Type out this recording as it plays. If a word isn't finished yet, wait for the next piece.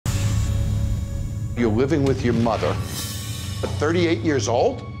You're living with your mother at 38 years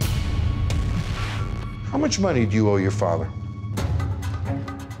old? How much money do you owe your father?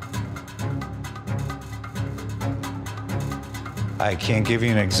 I can't give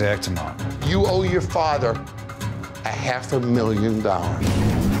you an exact amount. You owe your father $500,000.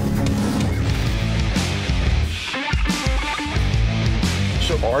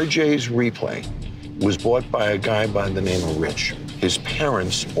 So RJ's Replay was bought by a guy by the name of Rich. His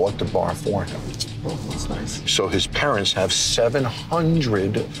parents bought the bar for him. Oh, that's nice. So his parents have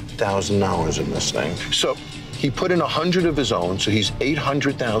 $700,000 in this thing. So he put in 100 of his own, so he's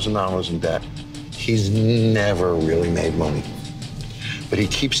 $800,000 in debt. He's never really made money. But he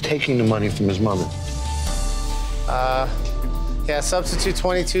keeps taking the money from his mother. Yeah, substitute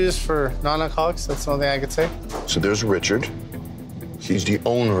 22s for non-alcoholics. That's the only thing I could say. So there's Richard. He's the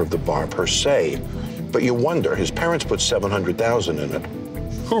owner of the bar per se, but you wonder, his parents put $700,000 in it.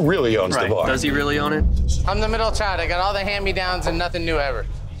 Who really owns the bar? Does he really own it? I'm the middle child. I got all the hand-me-downs and nothing new ever.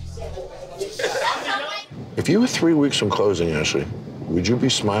 If you were 3 weeks from closing, Ashley, would you be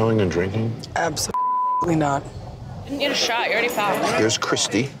smiling and drinking? Absolutely not. You need a shot. You already found. There's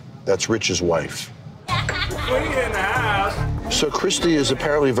Christy. That's Rich's wife. What are you in the house? So Christy is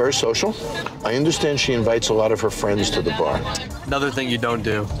apparently very social. I understand she invites a lot of her friends to the bar. Another thing you don't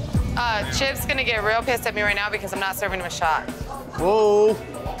do. Chip's gonna get real pissed at me right now because I'm not serving him a shot. Whoa.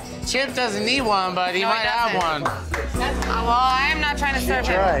 Chip doesn't need one, but he might have one. Well, I'm not trying to serve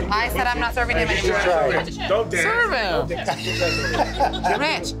him. I said I'm not serving him anymore. Don't dare. Serve him.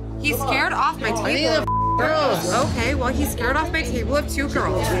 Rich, he's scared off my I need table. the girls. Okay, well, he's scared off my table of 2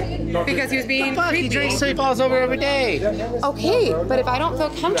 girls because he was being Fuck, creepy. he drinks till he falls over every day. Okay, but if I don't feel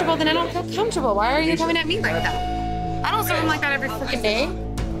comfortable, then I don't feel comfortable. Why are you coming at me like that? I don't serve him like that every freaking day.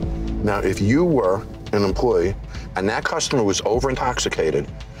 Now, if you were an employee and that customer was over-intoxicated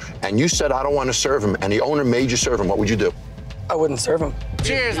and you said, I don't want to serve him, and the owner made you serve him, what would you do? I wouldn't serve him.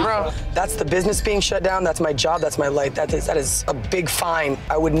 Cheers, bro. That's the business being shut down. That's my job. That's my life. That is a big fine.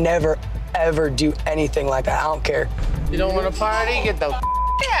 I would never, ever do anything like that. I don't care. You don't want to party? Get the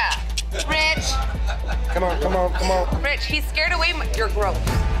Yeah, Rich. Come on, come on, come on. Rich, he's scared away your growth.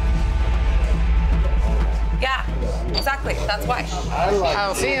 Yeah, exactly. That's why. I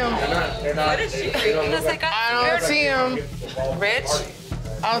don't see him. What is she freaking us like? I don't see him. Rich,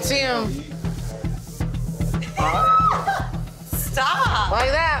 I don't see him. stop.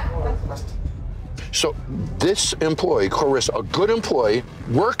 Like that. So this employee, Clarissa, a good employee,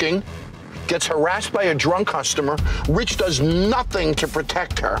 working, gets harassed by a drunk customer. Rich does nothing to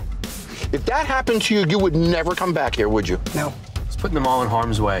protect her. If that happened to you, you would never come back here, would you? No. It's putting them all in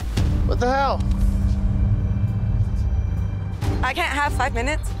harm's way. What the hell? I can't have 5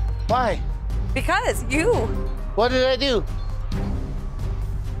 minutes Why? because you What did I do?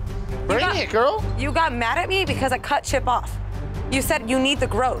 Bring it, girl. got mad at me because I cut Chip off. You said you need the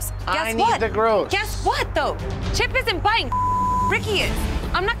gross. Guess I what? need the gross. Guess what though? Chip isn't buying. Ricky is.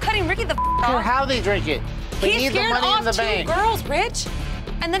 I'm not cutting Ricky the I don't care off. how they drink it. They He's need the scared money off in the 2 bank. girls, Rich.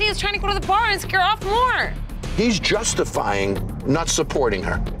 And then he was trying to go to the bar and scare off more. He's justifying not supporting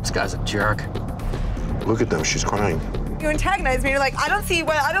her. This guy's a jerk. Look at them, she's crying. You antagonize me. You're like, I don't see.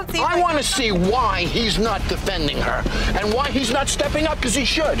 I want to see why he's not defending her and why he's not stepping up, because he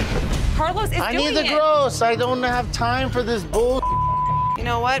should. Carlos is I doing need the it. gross. I don't have time for this bull. You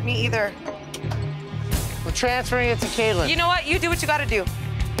know what? Me either. We're transferring it to Caitlin. You know what? You do what you gotta do.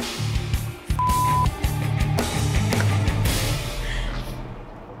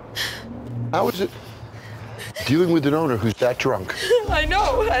 How is it dealing with an owner who's that drunk? I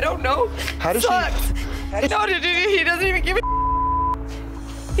know. I don't know. How does Sucks. No, he doesn't even give a.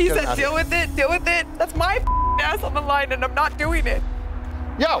 He Get said, out of deal with it, deal with it. That's my ass on the line, and I'm not doing it.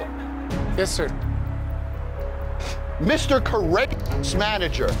 Yo, Yes, sir. Mr. Courageous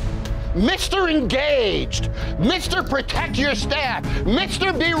Manager, Mr. Engaged, Mr. Protect Your Staff,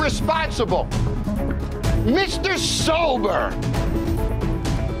 Mr. Be Responsible, Mr. Sober.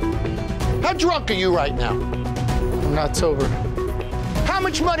 How drunk are you right now? I'm not sober. How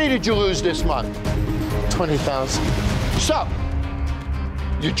much money did you lose this month? 20,000. So,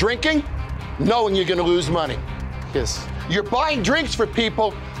 you're drinking, knowing you're gonna lose money. Yes. You're buying drinks for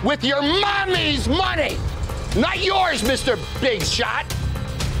people with your mommy's money, not yours, Mr. Big Shot.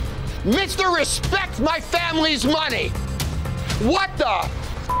 Mr. Respect My Family's money. What the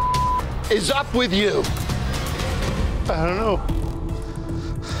is up with you? I don't know.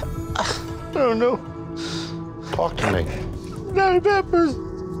 I don't know. Talk to me. I'm not a bad person.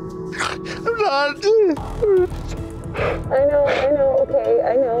 I'm not. I know, okay,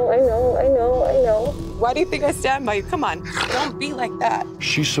 I know. Why do you think I stand by you? Come on, don't be like that.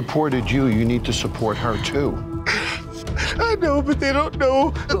 She supported you. You need to support her, too. I know, but they don't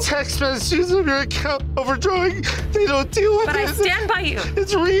know the text messages of your account overdrawing. They don't deal with it. But I stand by you.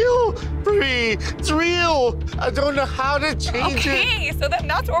 It's real for me. It's real. I don't know how to change it. Okay, so then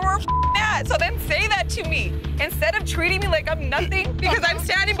that's where we're at. So then say that to me instead of treating me like I'm nothing because I'm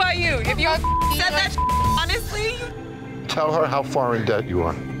standing by you. If you said that honestly. Tell her how far in debt you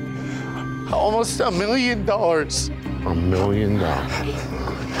are. Almost $1 million. $1 million.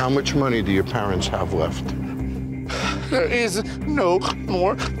 How much money do your parents have left? There is no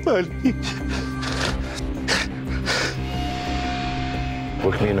more money.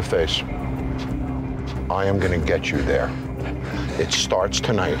 Look me in the face. I am gonna get you there. It starts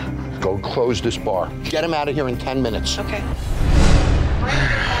tonight. Go close this bar. Get him out of here in 10 minutes. Okay.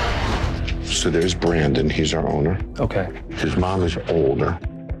 So there's Brandon, he's our owner. Okay. His mom is older,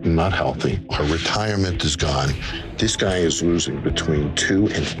 not healthy. Her retirement is gone. This guy is losing between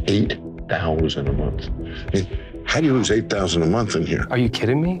 $2,000 and $8,000 a month. I mean, how do you lose $8,000 a month in here? Are you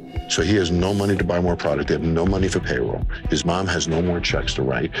kidding me? So he has no money to buy more product. They have no money for payroll. His mom has no more checks to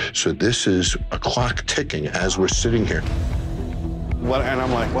write. So this is a clock ticking as we're sitting here. What? And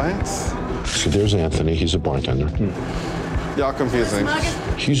I'm like, what? So there's Anthony, he's a bartender. Y'all confusing.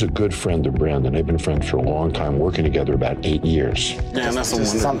 He's a good friend of Brandon. They've been friends for a long time, working together about 8 years. Yeah, that's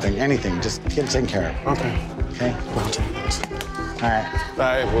Just something, anything, just get it taken care of. Okay. Okay? All right. All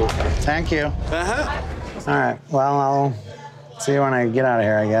right, well. Thank you. Uh-huh. All right, well, I'll see you when I get out of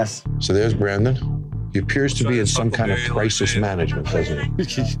here, I guess. So there's Brandon. He appears to be in some kind of crisis management, doesn't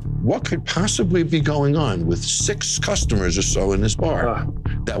he? What could possibly be going on with 6 customers or so in this bar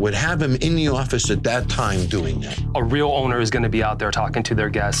that would have him in the office at that time doing that? A real owner is going to be out there talking to their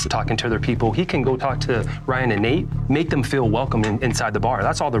guests, talking to their people. He can go talk to Ryan and Nate, make them feel welcome inside the bar.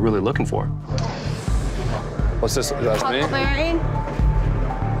 That's all they're really looking for. What's this? That's me?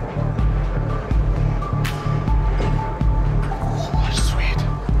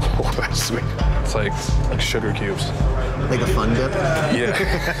 Oh, that's sweet. It's like sugar cubes. Like a fun dip?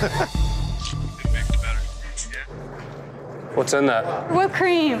 Yeah. What's in that? Whipped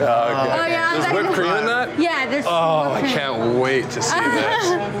cream. Okay. Oh, yeah. There's whipped cream in that? Yeah, there's Oh, whipped I cream. can't wait to see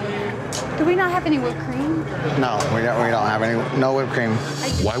this. Do we not have any whipped cream? No, we don't have any, no whipped cream.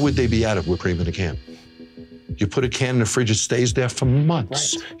 Why would they be out of whipped cream in a can? You put a can in the fridge, it stays there for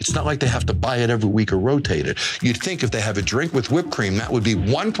months. Right. It's not like they have to buy it every week or rotate it. You'd think if they have a drink with whipped cream, that would be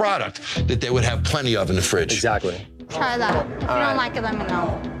one product that they would have plenty of in the fridge. Exactly. Try that. If you don't like it, let me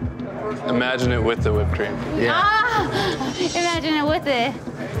know. Imagine it with the whipped cream. Yeah. Ah, imagine it with it.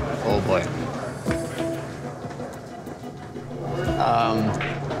 Oh, boy.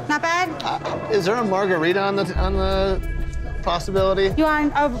 Not bad? Is there a margarita on the possibility? You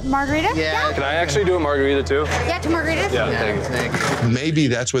want a margarita? Yeah. Can I actually do a margarita too? Yeah, 2 margaritas? Yeah, thank you. Maybe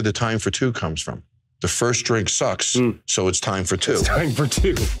that's where the time for 2 comes from. The first drink sucks, so it's time for 2. It's time for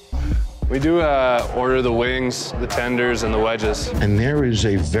 2. We do order the wings, the tenders, and the wedges. And there is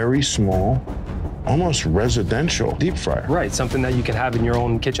a very small, almost residential deep fryer. Right, something that you can have in your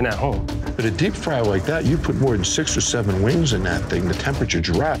own kitchen at home. But a deep fryer like that, you put more than 6 or 7 wings in that thing, the temperature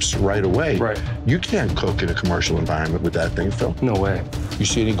drops right away. Right. You can't cook in a commercial environment with that thing, Phil. No way. You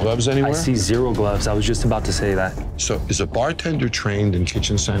see any gloves anywhere? I see 0 gloves. I was just about to say that. So is a bartender trained in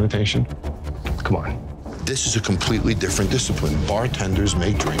kitchen sanitation? Come on. This is a completely different discipline. Bartenders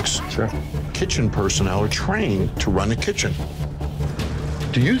make drinks. Sure. Kitchen personnel are trained to run a kitchen.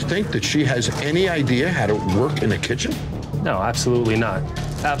 Do you think that she has any idea how to work in a kitchen? No, absolutely not.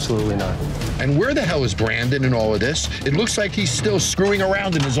 Absolutely not. And where the hell is Brandon in all of this? It looks like he's still screwing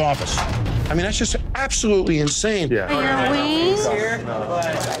around in his office. I mean, that's just absolutely insane. Yeah. Your wings?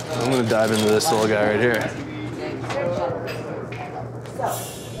 I'm gonna dive into this little guy right here.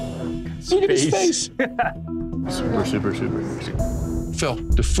 Look at his face. Super. Phil,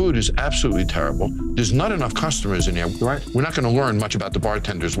 the food is absolutely terrible. There's not enough customers in here. Right. We're not going to learn much about the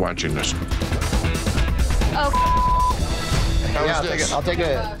bartenders watching this. Oh. How is this? I'll take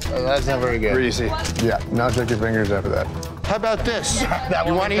it. That's not very good. Greasy. Yeah, now check your fingers after that. How about this?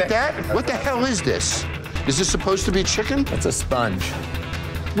 You want to eat that? What the hell is this? Is this supposed to be chicken? It's a sponge.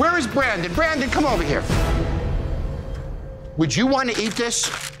 Where is Brandon? Brandon, come over here. Would you want to eat this?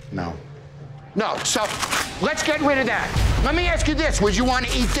 No. No, so let's get rid of that. Let me ask you this, would you want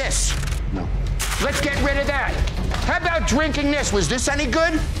to eat this? No. Let's get rid of that. How about drinking this? Was this any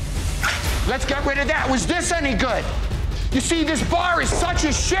good? Let's get rid of that. Was this any good? You see, this bar is such a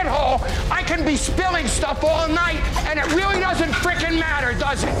shithole, I can be spilling stuff all night, and it really doesn't frickin' matter,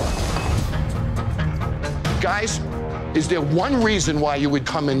 does it? Guys, is there one reason why you would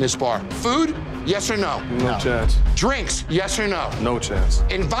come in this bar? Food? Yes or no? No chance. Drinks, yes or no? No chance.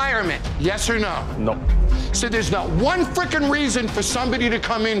 Environment, yes or no? No. So there's not one frickin' reason for somebody to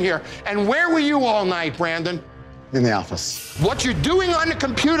come in here. And where were you all night, Brandon? In the office. What you're doing on the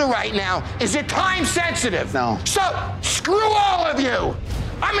computer right now, is it time sensitive? No. So, screw all of you!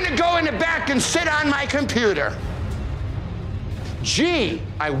 I'm gonna go in the back and sit on my computer. Gee,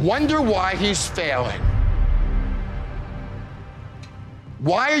 I wonder why he's failing.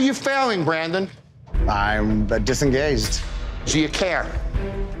 Why are you failing, Brandon? I'm disengaged. Do you care?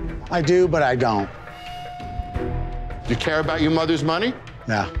 I do, but I don't. Do you care about your mother's money?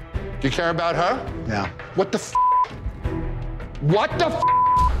 Yeah. Do you care about her? Yeah. What the f? What the f?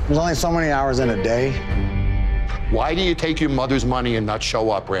 There's only so many hours in a day. Why do you take your mother's money and not show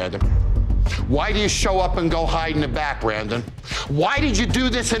up, Brandon? Why do you show up and go hide in the back, Brandon? Why did you do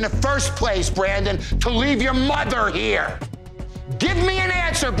this in the first place, Brandon, to leave your mother here? Give me an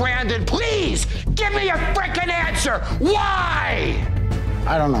answer, Brandon, please! Give me a frickin' answer! Why?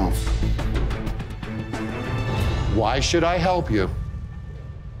 I don't know. Why should I help you?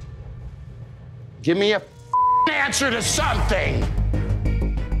 Give me a answer to something!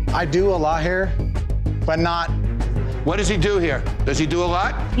 I do a lot here, but not. What does he do here? Does he do a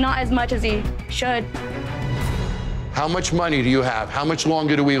lot? Not as much as he should. How much money do you have? How much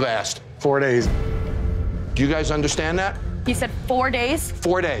longer do we last? 4 days. Do you guys understand that? You said 4 days?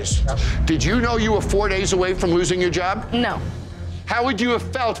 4 days. Did you know you were 4 days away from losing your job? No. How would you have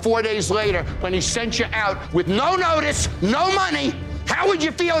felt 4 days later when he sent you out with no notice, no money? How would you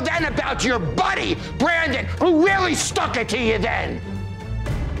feel then about your buddy, Brandon, who really stuck it to you then?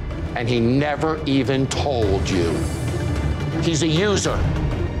 And he never even told you. He's a user.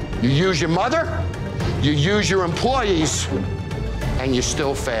 You use your mother, you use your employees, and you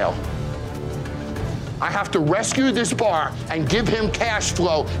still fail. I have to rescue this bar and give him cash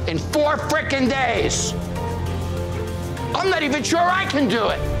flow in 4 frickin' days. I'm not even sure I can do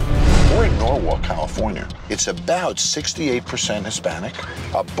it. We're in Norwalk, California. It's about 68% Hispanic.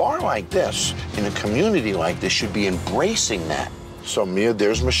 A bar like this, in a community like this, should be embracing that. So, Mia,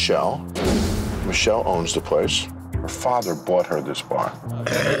 there's Michelle. Michelle owns the place. Her father bought her this bar.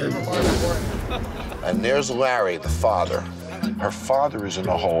 And there's Larry, the father. Her father is in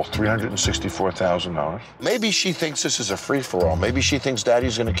the hole, $364,000. Maybe she thinks this is a free-for-all. Maybe she thinks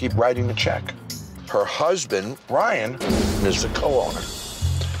Daddy's gonna keep writing the check. Her husband, Ryan, is the co-owner.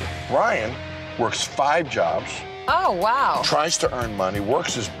 Ryan works 5 jobs. Oh, wow. Tries to earn money,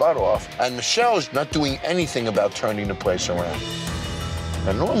 works his butt off, and Michelle's not doing anything about turning the place around.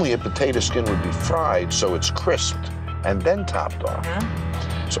 Now, normally a potato skin would be fried so it's crisped and then topped off.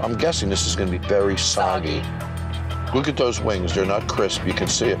 So I'm guessing this is gonna be very soggy. Look at those wings, they're not crisp, you can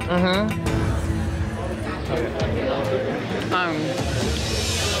see it.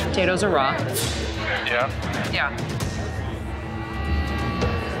 Potatoes are raw. Yeah. Yeah.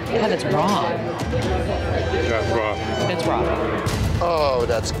 Yeah, that's raw. Yeah, raw. It's raw. Oh,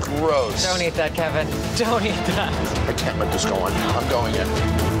 that's gross. Don't eat that, Kevin. Don't eat that. I can't let this go on. I'm going in.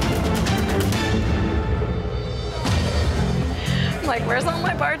 Like, where's all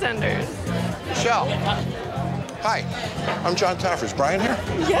my bartenders? Michelle. Hi, I'm Jon Taffer. Is Brian here?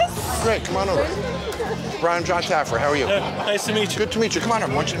 Yes. Great, come on over. Brian, Jon Taffer, how are you? Nice to meet you. Good to meet you. Come on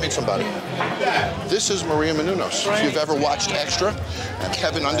over. I want you to meet somebody. This is Maria Menounos. If you've ever watched Extra, and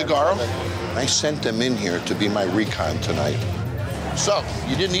Kevin Undergaro, I sent them in here to be my recon tonight. So,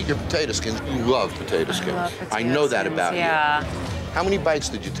 you didn't eat your potato skins. You love potato skins. I know that about you. How many bites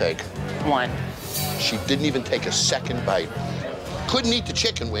did you take? 1. She didn't even take a second bite. Couldn't eat the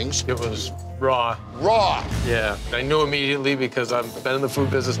chicken wings. It was raw. Raw. Yeah, I knew immediately because I've been in the food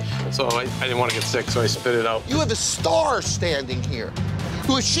business, so I didn't want to get sick, so I spit it out. You have a star standing here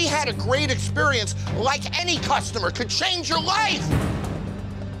who, if she had a great experience, like any customer, could change your life.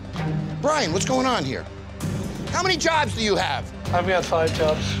 Brian, what's going on here? How many jobs do you have? I've got 5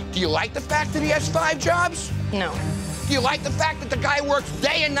 jobs. Do you like the fact that he has 5 jobs? No. Do you like the fact that the guy works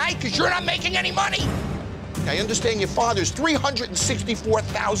day and night because you're not making any money? I understand your father's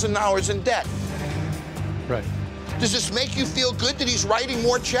 $364,000 in debt. Right. Does this make you feel good that he's writing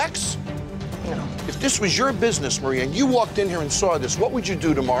more checks? No. If this was your business, Maria, and you walked in here and saw this, what would you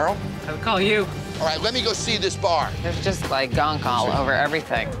do tomorrow? I would call you. All right, let me go see this bar. There's just like gunk all over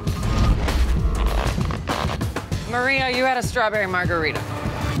everything. Maria, you had a strawberry margarita.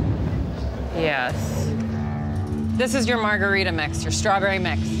 Yes. This is your margarita mix, your strawberry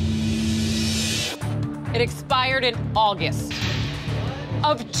mix. It expired in August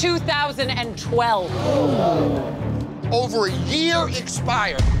of 2012. Over a year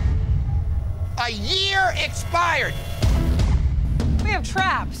expired. A year expired. We have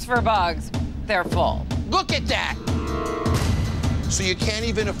traps for bugs. they're full. Look at that. So you can't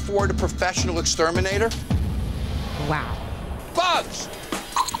even afford a professional exterminator? Wow. Bugs!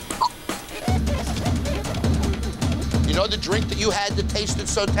 You know the drink that you had that tasted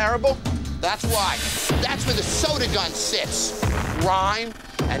so terrible? That's why. That's where the soda gun sits. Grime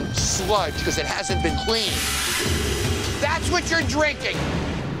and sludge, because it hasn't been cleaned. That's what you're drinking.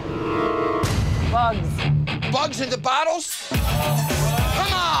 Bugs. Bugs in the bottles?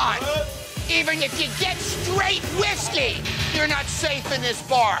 Come on! Even if you get straight whiskey, you're not safe in this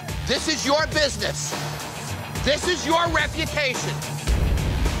bar. This is your business. This is your reputation.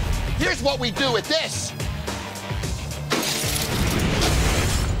 Here's what we do with this.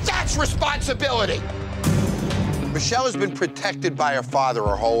 That's responsibility. Michelle has been protected by her father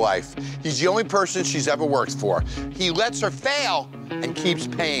her whole life. He's the only person she's ever worked for. He lets her fail and keeps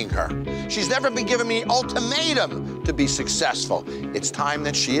paying her. She's never been given an ultimatum to be successful. It's time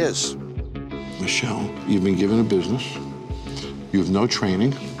that she is. Michelle, you've been given a business, you have no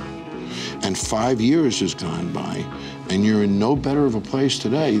training, and 5 years has gone by, and you're in no better of a place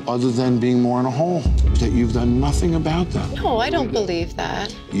today other than being more in a hole, that you've done nothing about that. No, I don't believe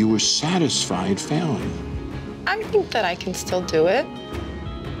that. You were satisfied failing. I think that I can still do it.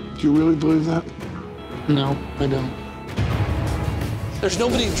 Do you really believe that? No, I don't. There's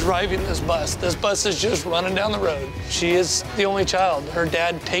nobody driving this bus. This bus is just running down the road. She is the only child. Her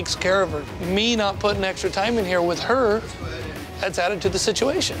dad takes care of her. Me not putting extra time in here with her, that's added to the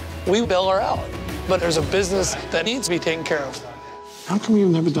situation. We bail her out, but there's a business that needs to be taken care of. How come you've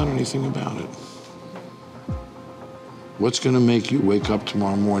never done anything about it? What's going to make you wake up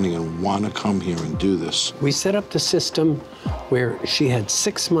tomorrow morning and want to come here and do this? We set up the system where she had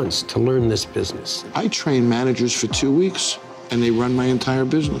 6 months to learn this business. I train managers for 2 weeks, and they run my entire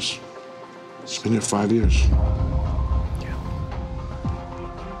business. It's been here 5 years.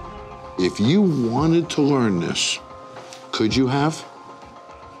 If you wanted to learn this, could you have?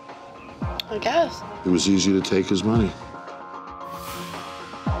 I guess. It was easy to take his money.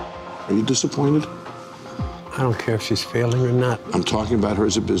 Are you disappointed? I don't care if she's failing or not. I'm talking about her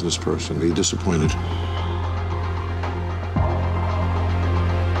as a business person. Are you disappointed?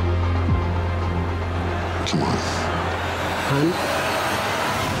 Come on. Hon,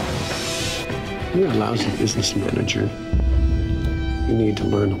 you're a lousy business manager. You need to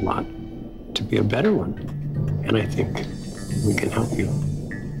learn a lot to be a better one. And I think we can help you.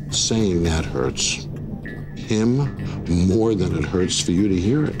 Saying that hurts him more than it hurts for you to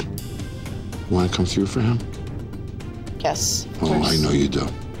hear it. Want to come through for him? Yes. Oh, I know you do.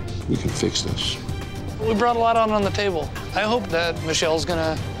 We can fix this. We brought a lot on the table. I hope that Michelle's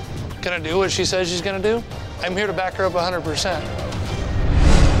gonna do what she says she's gonna do. I'm here to back her up 100%.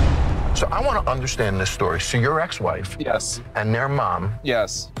 So I want to understand this story. So your ex-wife, yes, and their mom,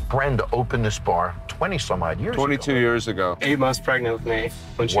 yes, Brenda, opened this bar 20-some-odd years 22 years ago. 8 months pregnant with me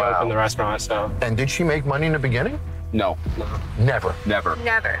when she opened the restaurant, so. And did she make money in the beginning? No. Never. Never.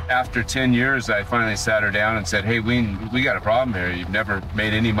 Never. After 10 years, I finally sat her down and said, hey, we got a problem here. You've never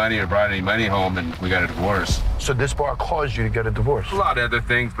made any money or brought any money home, and we got a divorce. So this bar caused you to get a divorce? A lot of other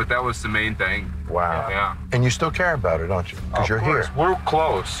things, but that was the main thing. Wow. Yeah. And you still care about it, don't you? Because you're here. We're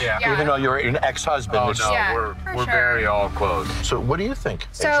close. Yeah. Even though you're an ex-husband. Oh, no, Yeah, we're very all close. So what do you think?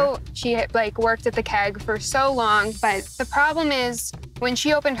 So she worked at the Keg for so long, but the problem is when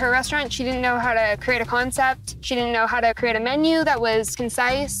she opened her restaurant, she didn't know how to create a concept. She didn't know how to create a menu that was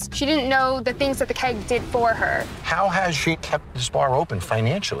concise. She didn't know the things that the Keg did for her. How has she kept this bar open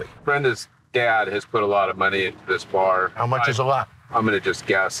financially? Brenda's dad has put a lot of money into this bar. How much is a lot? I'm going to just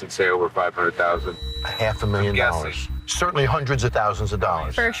guess and say over $500,000. $500,000. Certainly hundreds of thousands of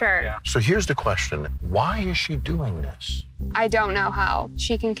dollars. For sure. Yeah. So here's the question. Why is she doing this? I don't know how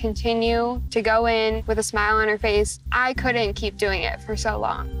she can continue to go in with a smile on her face. I couldn't keep doing it for so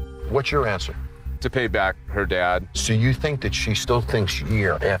long. What's your answer? To pay back her dad. So you think that she still thinks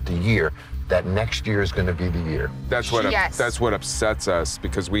year after year that next year is going to be the year? That's what that's what upsets us,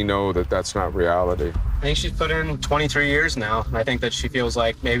 because we know that that's not reality. I think she's put in 23 years now, and I think that she feels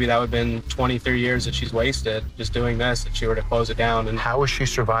like maybe that would have been 23 years that she's wasted just doing this if she were to close it down. And how is she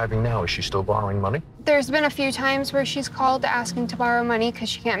surviving now? Is she still borrowing money? There's been a few times where she's called asking to borrow money because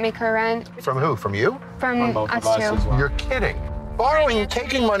she can't make her rent. From who? From you? From both us of us too. as well. You're kidding.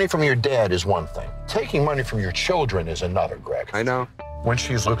 Taking money from your dad is one thing. Taking money from your children is another, Greg. I know. When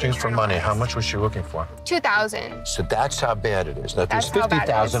she's looking for money, how much was she looking for? $2,000. So that's how bad it is. Now, if it was That's how bad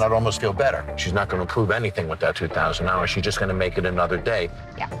it is. $50,000, I'd almost feel better. She's not going to prove anything with that $2,000. She's just going to make it another day.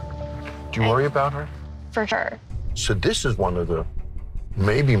 Yeah. Do you worry about her? For sure. So this is one of the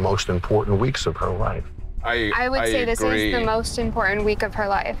maybe most important weeks of her life. I would say this is the most important week of her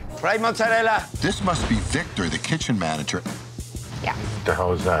life. Right, mozzarella. This must be Victor, the kitchen manager. Yeah. What the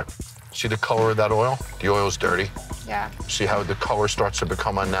hell is that? See the color of that oil? The oil's dirty. Yeah. See how the color starts to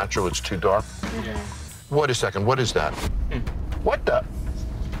become unnatural? It's too dark. Wait a second. What is that? What the?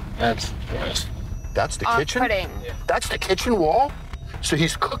 That's the kitchen? Off-putting. That's the kitchen wall? So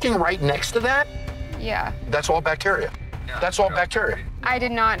he's cooking right next to that? Yeah. That's all bacteria. That's all bacteria. I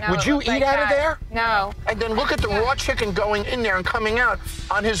did not know. Would you eat out of there? No. And then look at the raw chicken going in there and coming out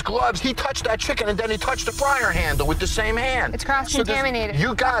on his gloves. He touched that chicken and then he touched the fryer handle with the same hand. It's cross-contaminated.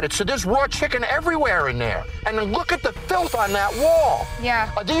 You got it. So there's raw chicken everywhere in there. And then look at the filth on that wall.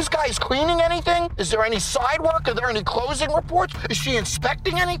 Yeah. Are these guys cleaning anything? Is there any side work? Are there any closing reports? Is she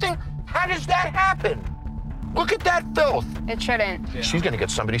inspecting anything? How does that happen? Look at that filth. It shouldn't. She's gonna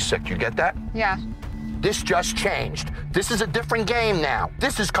get somebody sick. You get that? Yeah. This just changed. This is a different game now.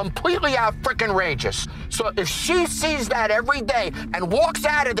 This is completely out frickin' outrageous. So if she sees that every day and walks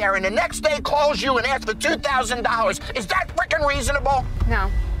out of there and the next day calls you and asks for $2,000, is that frickin' reasonable? No.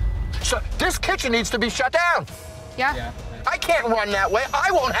 So this kitchen needs to be shut down. Yeah. I can't run that way.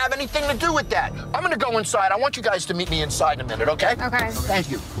 I won't have anything to do with that. I'm gonna go inside. I want you guys to meet me inside in a minute, okay? Okay. Thank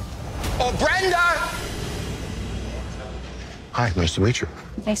you. Oh, Brenda! Hi, nice to meet you.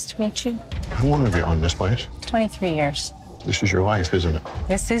 Nice to meet you. How long have you owned this place? 23 years. This is your life, isn't it?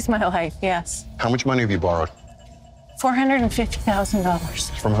 This is my life, yes. How much money have you borrowed?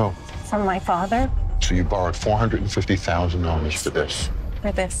 $450,000. From who? From my father. So you borrowed $450,000 for this?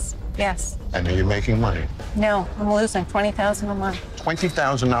 For this, yes. And are you making money? No, I'm losing $20,000 a month.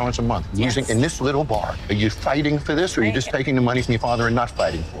 $20,000 a month, losing in this little bar. Are you fighting for this, or are you just taking the money from your father and not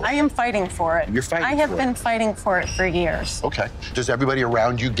fighting for it? I am fighting for it. You're fighting for it? I have been fighting for it for years. Okay. Does everybody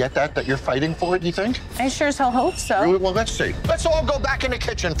around you get that you're fighting for it, do you think? I sure as hell hope so. Really? Well, let's see. Let's all go back in the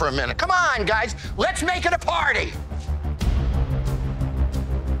kitchen for a minute. Come on, guys. Let's make it a party.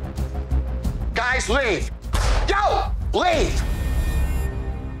 Guys, leave. Yo, leave.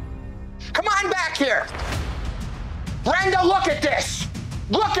 Come on back here. Brenda, look at this.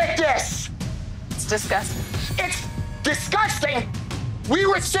 Look at this. It's disgusting. It's disgusting. We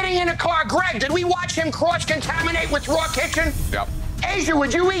were sitting in a car. Greg, did we watch him cross-contaminate with raw kitchen? Yep. Asia,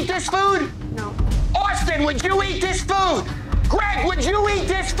 would you eat this food? No. Austin, would you eat this food? Greg, would you eat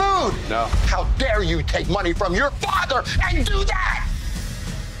this food? No. How dare you take money from your father and do that?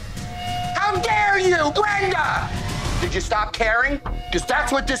 How dare you, Brenda? Did you stop caring? Because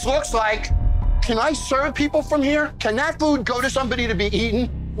that's what this looks like. Can I serve people from here? Can that food go to somebody to be eaten?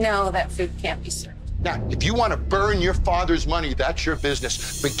 No, that food can't be served. Now, if you want to burn your father's money, that's your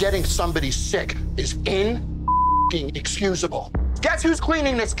business. But getting somebody sick is inexcusable. Guess who's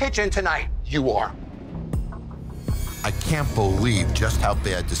cleaning this kitchen tonight? You are. I can't believe just how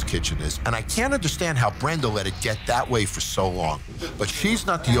bad this kitchen is, and I can't understand how Brenda let it get that way for so long. But she's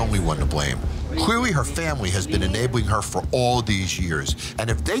not the only one to blame. Clearly, her family has been enabling her for all these years, and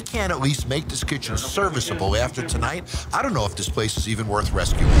if they can't at least make this kitchen serviceable after tonight, I don't know if this place is even worth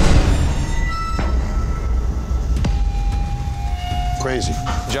rescuing. Crazy.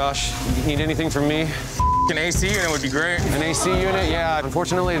 Josh, you need anything from me? An AC unit would be great. An AC unit? Yeah,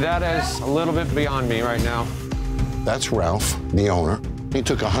 unfortunately, that is a little bit beyond me right now. That's Ralph, the owner. He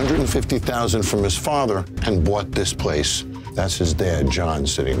took $150,000 from his father and bought this place. That's his dad, John,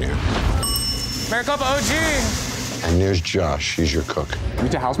 sitting there. Maricopa OG. And there's Josh. He's your cook. You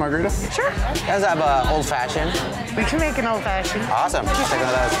need a house margarita? Sure. You guys have old-fashioned? We can make an old-fashioned. Awesome. Take one of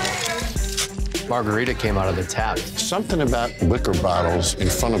those. Margarita came out of the tap. Something about liquor bottles in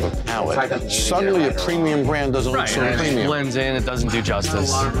front of a pallet. Suddenly a premium brand doesn't look so premium. It blends in, it doesn't do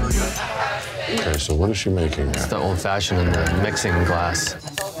justice. Okay, so what is she making now? It's the old-fashioned in the mixing glass.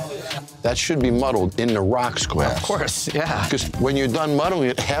 That should be muddled in the rocks glass. Of course, yeah. Because when you're done muddling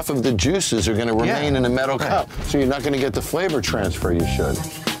it, half of the juices are going to remain in the metal cup. So you're not going to get the flavor transfer you should.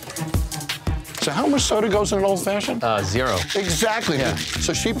 So how much soda goes in an old-fashioned? 0. Exactly. Yeah.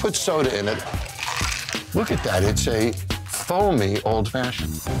 So she put soda in it. Look at that. It's a foamy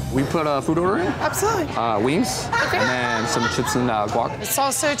old-fashioned. We put a food order in? Absolutely. Wings, Okay. and then some chips and guac.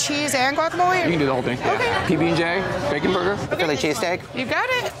 Salsa, cheese, and guacamole? You can do the whole thing. Okay. Yeah. PB&J, bacon burger. Philly cheesesteak? You got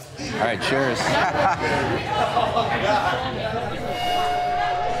it. All right, cheers.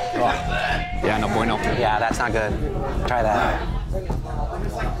 Oh. Yeah, no bueno. Yeah, that's not good. Try that.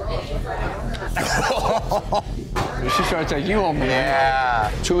 She's trying to take you home, man.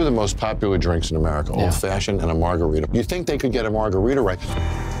 Yeah. Two of the most popular drinks in America, old-fashioned and a margarita. You'd think they could get a margarita right.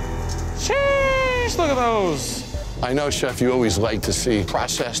 Sheesh, look at those. I know, Chef, you always like to see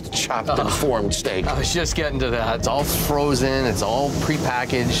processed, chopped, and formed steak. I was just getting to that. It's all frozen, it's all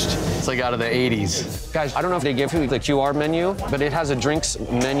prepackaged. It's like out of the 80s. Guys, I don't know if they give you the QR menu, but it has a drinks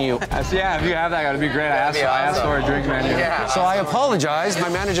menu. Yeah, if you have that, that'd be great. I asked for a drink menu. Yeah. So I apologize. My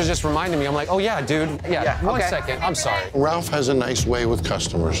manager just reminded me. I'm like, oh, yeah, dude. Yeah, one second. I'm sorry. Ralph has a nice way with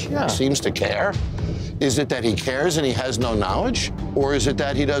customers. Yeah. He seems to care. Is it that he cares and he has no knowledge? Or is it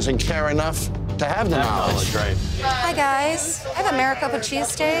that he doesn't care enough to have the knowledge? Right. Hi, guys. I have a Maricopa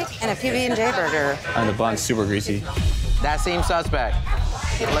cheesesteak and a PB&J burger. And the bun's super greasy. That seems suspect.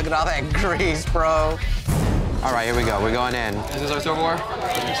 Look at all that grease, bro. All right, here we go. We're going in. Is this our silverware?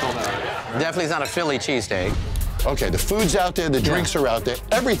 Definitely it's not a Philly cheesesteak. Okay, the food's out there, the drinks are out there.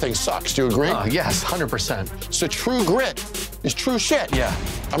 Everything sucks. Do you agree? Yes, 100%. So true grit is true shit. Yeah.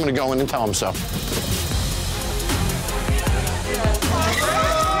 I'm gonna go in and tell him so.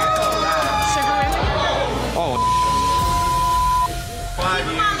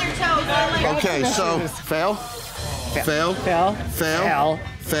 Okay, so fail, fail, fail, fail,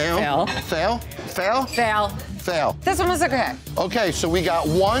 fail, fail, fail, Fail. fail. This one was okay. Okay, so we got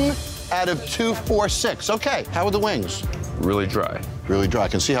 1 out of 2, 4, 6. Okay, how are the wings? Really dry. Really dry. I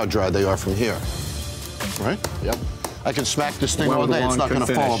can see how dry they are from here. Right? Yep. I can smack this thing all day. It's not gonna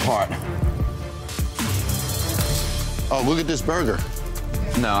fall apart. Oh, look at this burger.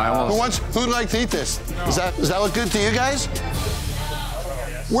 No, I almost... Who'd like to eat this? Does that look good to you guys?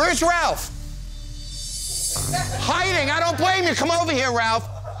 Where's Ralph? Hiding. I don't blame you. Come over here, Ralph.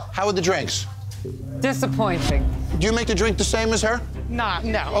 How are the drinks? Disappointing. Do you make the drink the same as her? No.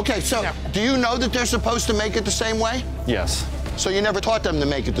 Okay, so do you know that they're supposed to make it the same way? Yes. So you never taught them to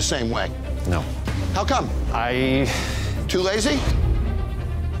make it the same way? No. How come? Too lazy?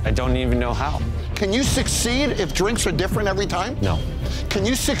 I don't even know how. Can you succeed if drinks are different every time? No. Can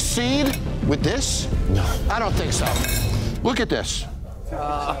you succeed with this? No. I don't think so. Look at this.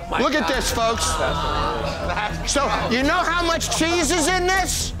 Look at this, folks. So, you know how much cheese is in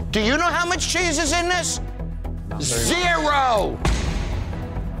this? Do you know how much cheese is in this? 0.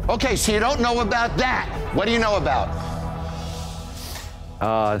 Okay, so you don't know about that. What do you know about?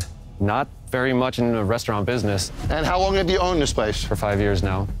 Not very much in the restaurant business. And how long have you owned this place? For 5 years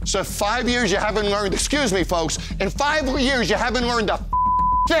now. So 5 years you haven't learned, excuse me, folks, in 5 years you haven't learned a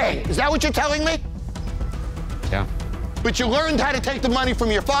thing. Is that what you're telling me? Yeah. But you learned how to take the money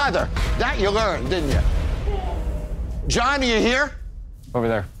from your father. That you learned, didn't you? John, are you here? Over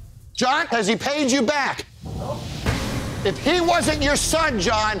there. John, has he paid you back? If he wasn't your son,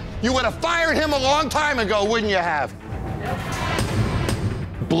 John, you would have fired him a long time ago, wouldn't you have?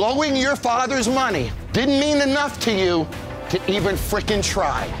 Blowing your father's money didn't mean enough to you to even frickin'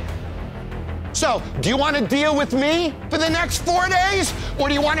 try. So, do you want to deal with me for the next 4 days? Or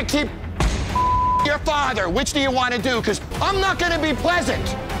do you want to keep your father? Which do you want to do? Because I'm not going to be pleasant.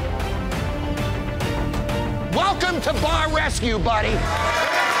 Welcome to Bar Rescue, buddy.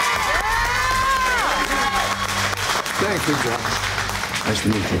 Thank you, John. Nice to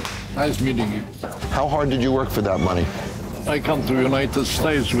meet you. Nice meeting you. How hard did you work for that money? I come to the United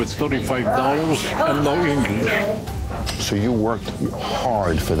States with $35 and no English. So you worked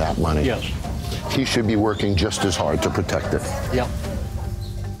hard for that money? Yes. He should be working just as hard to protect it. Yep.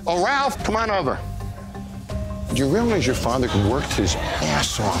 Oh, Ralph, come on over. Do you realize your father worked his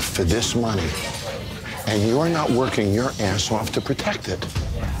ass off for this money, and you're not working your ass off to protect it?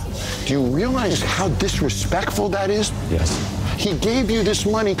 Do you realize how disrespectful that is? Yes. He gave you this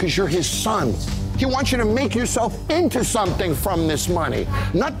money because you're his son. He wants you to make yourself into something from this money,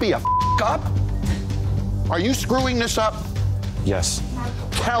 not be a up. Are you screwing this up? Yes.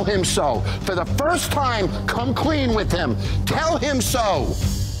 Tell him so. For the first time, come clean with him. Tell him so.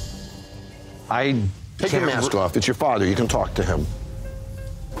 Take your mask off. It's your father. You can talk to him.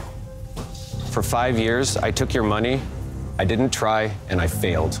 For 5 years, I took your money, I didn't try, and I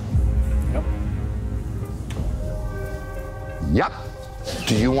failed. Yep. Yep.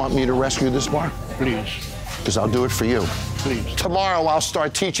 Do you want me to rescue this bar? Please. Because I'll do it for you. Please. Tomorrow, I'll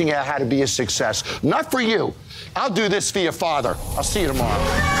start teaching you how to be a success. Not for you. I'll do this for your father. I'll see you tomorrow.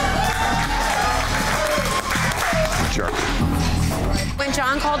 Jerk. When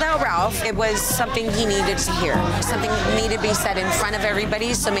John called out Ralph, it was something he needed to hear. Something needed to be said in front of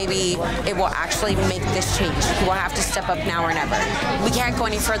everybody, so maybe it will actually make this change. He will have to step up now or never. We can't go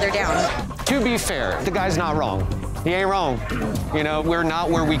any further down. To be fair, the guy's not wrong. He ain't wrong. You know, we're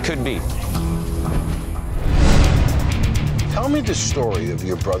not where we could be. Tell me the story of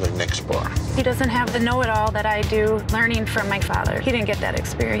your brother Nick's bar. He doesn't have the know-it-all that I do, learning from my father. He didn't get that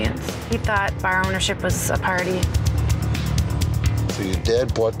experience. He thought bar ownership was a party. So your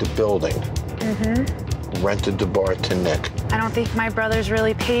dad bought the building. Mm-hmm. rented the bar to Nick. I don't think my brother's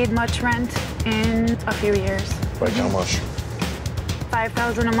really paid much rent in a few years. Like how much?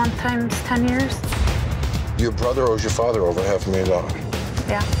 $5,000 a month times 10 years. Your brother owes your father over $500,000.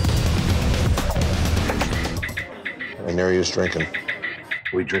 Yeah. And there he is drinking.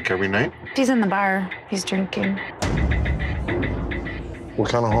 We drink every night? If he's in the bar, he's drinking. What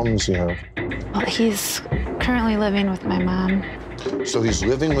kind of home does he have? Well, he's currently living with my mom. So he's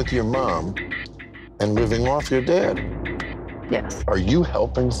living with your mom and living off your dad? Yes. Are you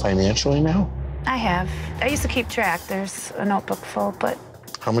helping financially now? I have. I used to keep track. There's a notebook full, but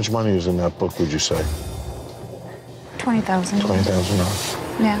How much money is in that book, would you say? $20,000.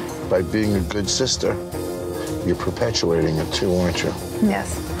 $20,000. Yeah. By being a good sister, you're perpetuating it too, aren't you?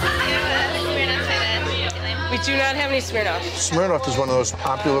 Yes. We do not have any Smirnoff. Smirnoff is one of those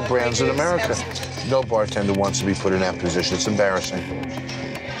popular brands in America. No bartender wants to be put in that position. It's embarrassing.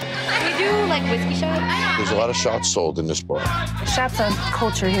 We do like whiskey shots. There's a lot of shots sold in this bar. Shots a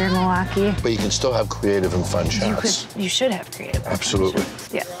culture here in Milwaukee. But you can still have creative and fun shots. You should have creative. Absolutely.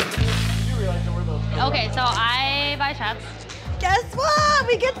 Yeah. Okay, so I buy shots. Guess what?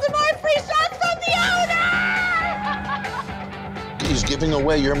 We get some more free shots from the owner! He's giving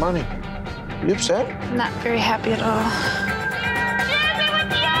away your money. Are you upset? Not very happy at all.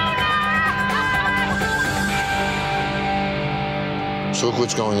 So look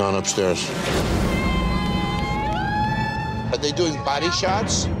what's going on upstairs. Are they doing body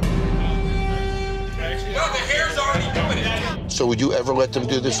shots? No, the hair's already doing it. So would you ever let them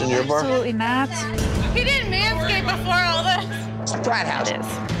do this in your bar? Absolutely not. He didn't manscape before all this. It's a frat house. It is.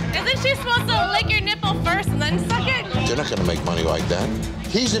 Isn't she supposed to lick your nipple first and then suck it? They're not gonna make money like that.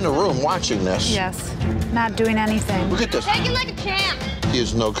 He's in the room watching this. Yes. Not doing anything. Look at this. Take it like a champ. He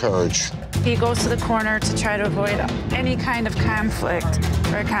has no courage. He goes to the corner to try to avoid any kind of conflict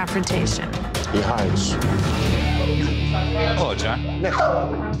or confrontation. He hides. Hello, John. Nick.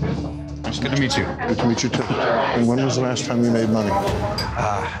 It's good to meet you. Good to meet you, too. And when was the last time you made money?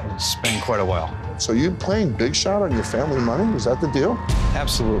 It's been quite a while. So you playing big shot on your family money? Is that the deal?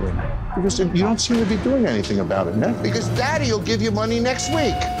 Absolutely. Because you don't seem to be doing anything about it, Nick. Because Daddy will give you money next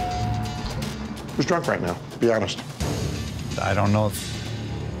week. Who's drunk right now? Be honest. I don't know.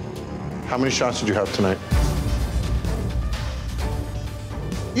 How many shots did you have tonight?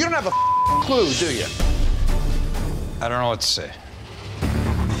 You don't have a clue, do you? I don't know what to say.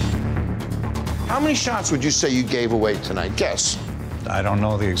 How many shots would you say you gave away tonight? Guess. I don't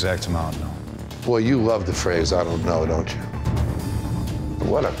know the exact amount, no. Boy, you love the phrase, I don't know, don't you?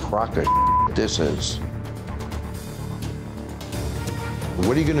 What a crock of this is.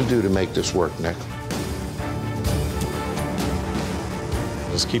 What are you gonna do to make this work, Nick?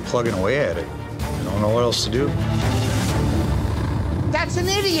 Just keep plugging away at it. I don't know what else to do. That's an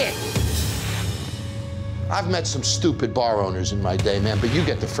idiot! I've met some stupid bar owners in my day, man, but you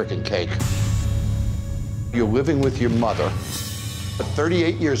get the frickin' cake. You're living with your mother at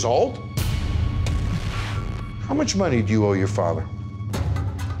 38 years old? How much money do you owe your father?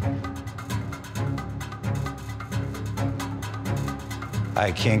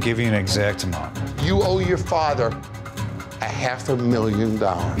 I can't give you an exact amount. You owe your father $500,000.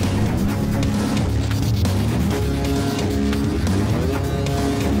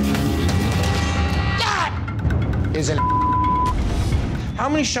 That is an. How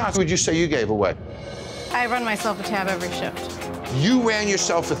many shots would you say you gave away? I run myself a tab every shift. You ran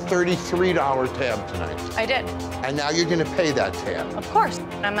yourself a $33 tab tonight. I did. And now you're gonna pay that tab. Of course.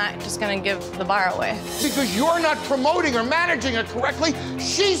 I'm not just gonna give the bar away. Because you're not promoting or managing it correctly,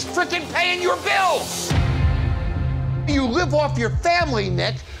 she's freaking paying your bills. You live off your family,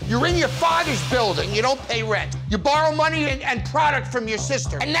 Nick. You're in your father's building. You don't pay rent. You borrow money and product from your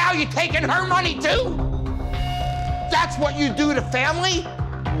sister. And now you're taking her money too? That's what you do to family?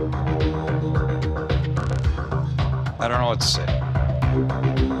 I don't know what to say.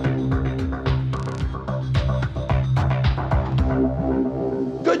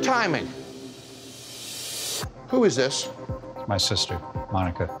 Good timing. Who is this? My sister,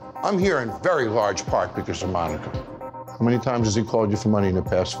 Monica. I'm here in very large part because of Monica. How many times has he called you for money in the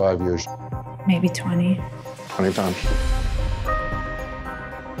past 5 years? Maybe 20. 20 times.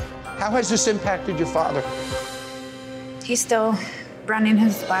 How has this impacted your father? He's still running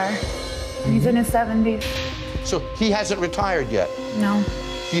his bar. He's in his 70s. So he hasn't retired yet? No.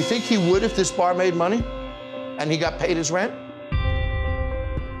 Do you think he would if this bar made money and he got paid his rent?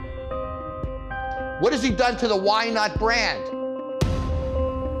 What has he done to the Why Not brand?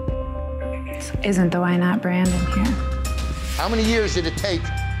 This isn't the Why Not brand in here. How many years did it take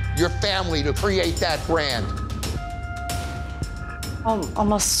your family to create that brand?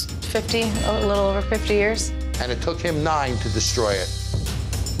 Almost 50, a little over 50 years. And it took him 9 to destroy it.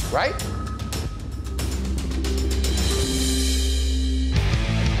 Right?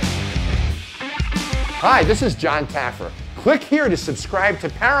 Hi, this is Jon Taffer. Click here to subscribe to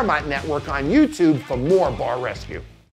Paramount Network on YouTube for more Bar Rescue.